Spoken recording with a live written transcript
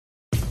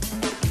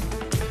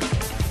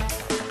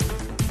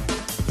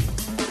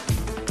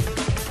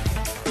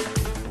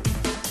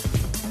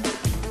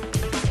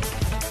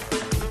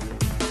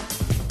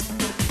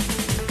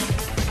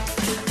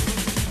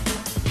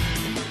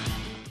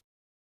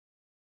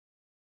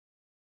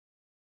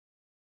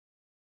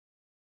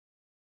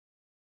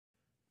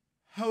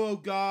Hello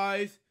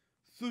guys,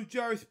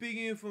 LukeJ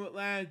speaking from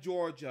Atlanta,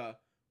 Georgia.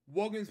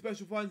 Welcome to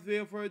special funds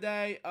video for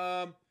today,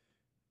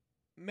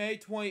 May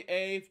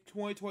 28th,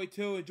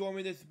 2022, and joining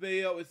me in this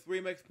video is 3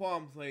 mixed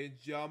plums, ladies and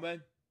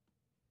gentlemen.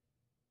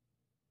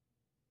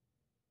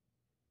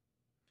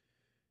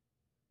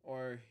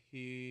 Or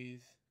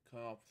he's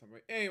cut off for some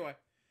reason. Anyway,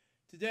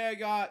 today I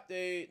got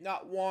the,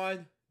 not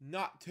one,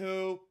 not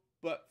two,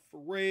 but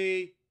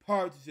 3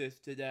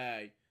 purchases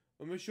today.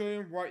 Let me show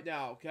you them right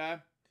now, okay?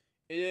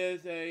 It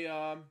is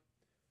a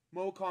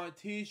Mocon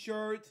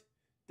t-shirt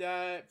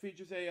that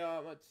features a,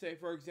 let's say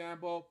for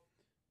example,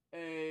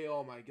 a,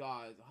 oh my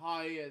god, it's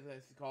high,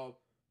 it's called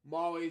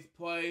Molly's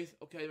Place.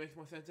 Okay, it makes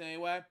more sense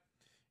anyway.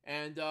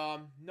 And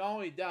not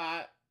only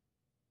that,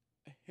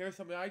 here's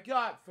something I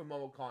got from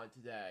Mocon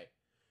today.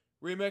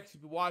 Remix,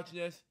 if you're watching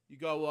this, you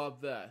gotta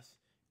love this.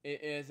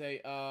 It is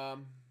a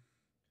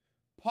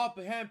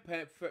puppet, hand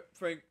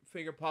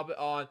finger puppet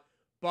on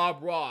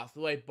Bob Ross,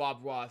 the late Bob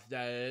Ross,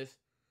 that is.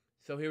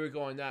 So here we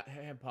go on that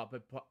hand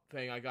puppet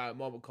thing I got at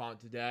MomoCon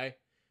today.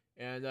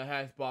 And it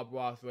has Bob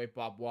Ross, the late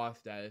Bob Ross,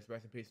 that is.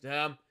 Rest in peace to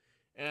him.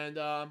 And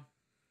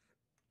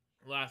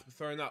last but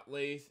certainly not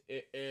least,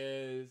 it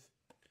is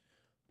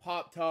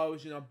Pop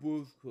Television on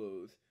Blue's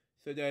Clues.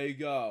 So there you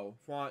go.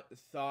 Front, the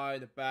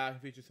side, the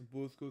back features some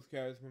Blue's Clues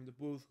characters from the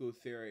Blue's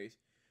Clues series.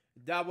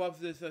 That was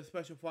this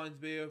special funds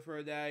video for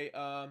today.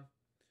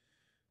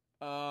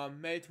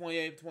 May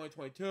 28th,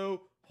 2022.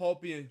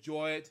 Hope you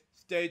enjoy it.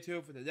 Stay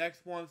tuned for the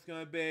next one. It's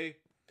gonna be,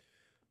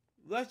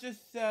 let's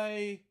just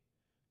say,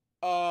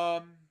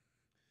 Crazy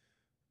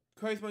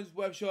Munch's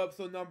Web Show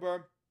episode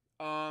number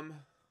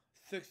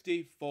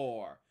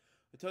 64.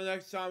 Until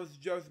next time, this is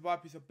Joseph,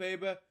 piece of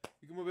paper.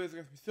 You can move this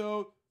next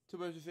episode. 2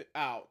 minutes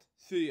out.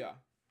 See ya.